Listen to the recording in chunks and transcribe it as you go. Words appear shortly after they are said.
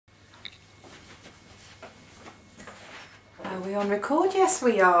we on record? Yes,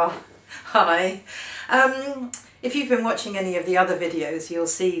 we are. Hi. If you've been watching any of the other videos, you'll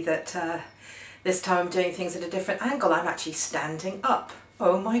see that this time I'm doing things at a different angle. I'm actually standing up.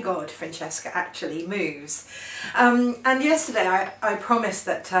 Oh my God, Francesca actually moves. And yesterday I promised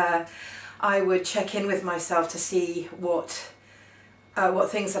that I would check in with myself to see what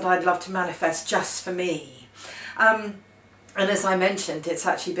things that I'd love to manifest just for me. And as I mentioned, it's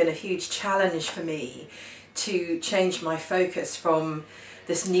actually been a huge challenge for me to change my focus from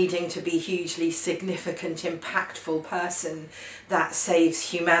this needing to be hugely significant, impactful person that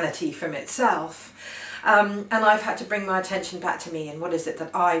saves humanity from itself. And I've had to bring my attention back to me and what is it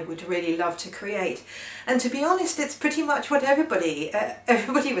that I would really love to create. And to be honest, it's pretty much what everybody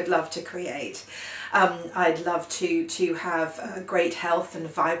would love to create. I'd love to have great health and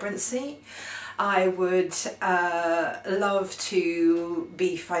vibrancy. I would love to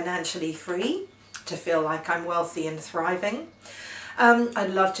be financially free, to feel like I'm wealthy and thriving. I'd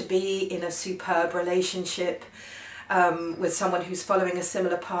love to be in a superb relationship with someone who's following a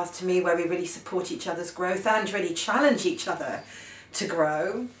similar path to me, where we really support each other's growth and really challenge each other to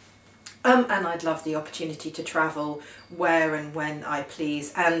grow. And I'd love the opportunity to travel where and when I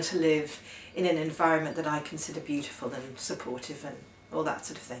please, and to live in an environment that I consider beautiful and supportive and all that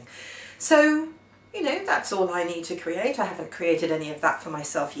sort of thing. So, you know, that's all I need to create. I haven't created any of that for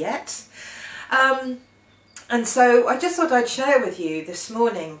myself yet. And so I just thought I'd share with you this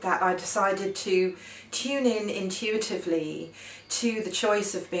morning that I decided to tune in intuitively to the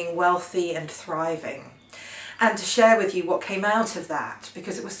choice of being wealthy and thriving, and to share with you what came out of that,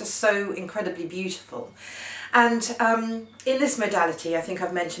 because it was just so incredibly beautiful. And in this modality, I think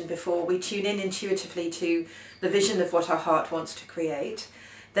I've mentioned before, we tune in intuitively to the vision of what our heart wants to create.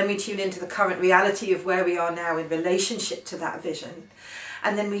 Then we tune into the current reality of where we are now in relationship to that vision.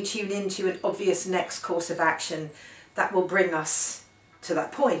 And then we tune into an obvious next course of action that will bring us to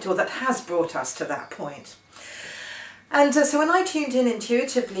that point, or that has brought us to that point. And so when I tuned in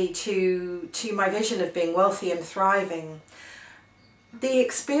intuitively to my vision of being wealthy and thriving, the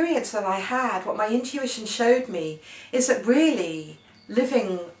experience that I had, what my intuition showed me, is that really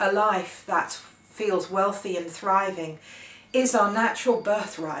living a life that feels wealthy and thriving is our natural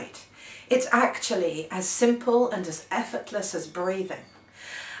birthright. It's actually as simple and as effortless as breathing.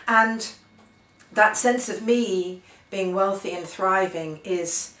 And that sense of me being wealthy and thriving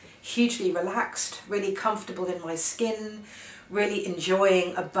is hugely relaxed, really comfortable in my skin, really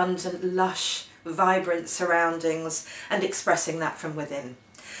enjoying abundant, lush, vibrant surroundings and expressing that from within.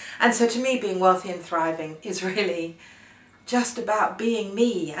 And so to me, being wealthy and thriving is really just about being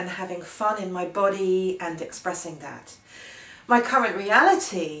me and having fun in my body and expressing that. My current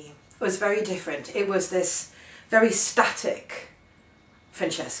reality was very different. It was this very static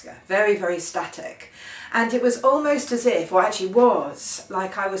Francesca, very, very static. And it was almost as if, or actually was,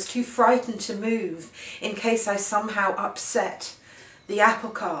 like I was too frightened to move in case I somehow upset the apple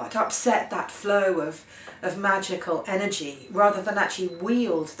cart, upset that flow of magical energy, rather than actually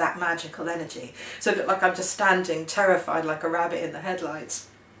wield that magical energy. So it looked like I'm just standing terrified like a rabbit in the headlights.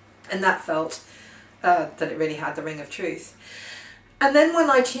 And that felt that it really had the ring of truth. And then when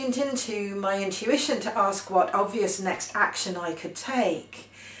I tuned into my intuition to ask what obvious next action I could take,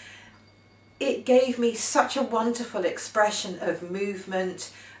 it gave me such a wonderful expression of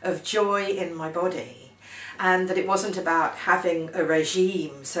movement, of joy in my body, and that it wasn't about having a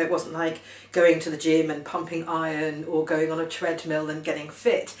regime. So it wasn't like going to the gym and pumping iron or going on a treadmill and getting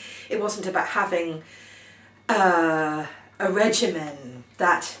fit. It wasn't about having a regimen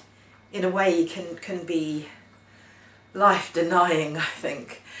that in a way can be life-denying, I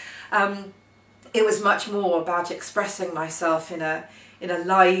think. It was much more about expressing myself in a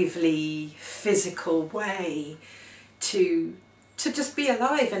lively, physical way to just be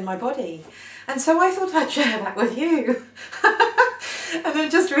alive in my body. And so I thought I'd share that with you. And I'm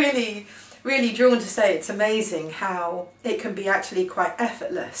just really, really drawn to say it's amazing how it can be actually quite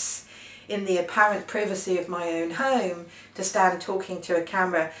effortless in the apparent privacy of my own home to stand talking to a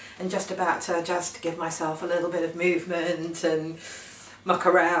camera and just about to just give myself a little bit of movement and muck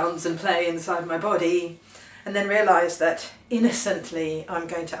around and play inside my body, and then realise that innocently I'm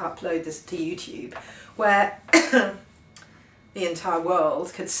going to upload this to YouTube, where the entire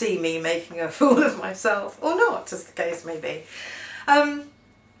world could see me making a fool of myself, or not, as the case may be.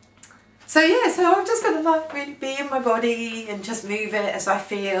 So yeah, so I'm just going to like really be in my body and just move it as I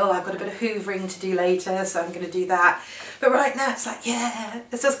feel. I've got a bit of hoovering to do later, so I'm going to do that. But right now it's like, yeah,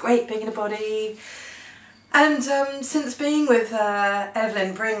 it's just great being in a body. And since being with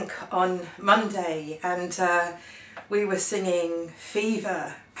Evelyn Brink on Monday, and we were singing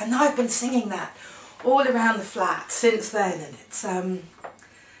Fever, and I've been singing that all around the flat since then, and it's oh,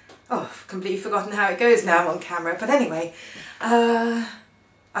 I've completely forgotten how it goes now on camera, but anyway, I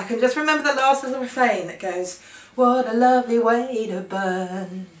can just remember the last little refrain that goes, what a lovely way to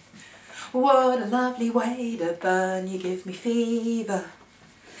burn, what a lovely way to burn, you give me fever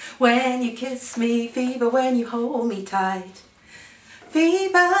when you kiss me, fever when you hold me tight,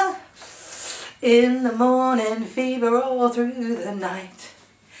 fever in the morning, fever all through the night,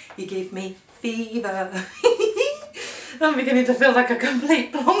 you give me fever. I'm beginning to feel like a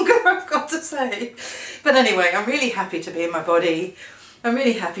complete plonker, I've got to say. But anyway, I'm really happy to be in my body. I'm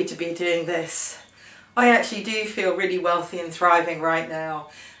really happy to be doing this. I actually do feel really wealthy and thriving right now,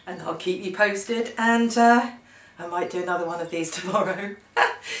 and I'll keep you posted, and I might do another one of these tomorrow.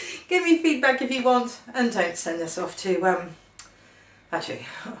 Give me feedback if you want, and don't send this off to, actually,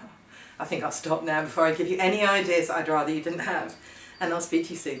 I think I'll stop now before I give you any ideas I'd rather you didn't have. And I'll speak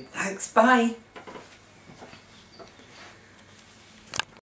to you soon. Thanks, bye.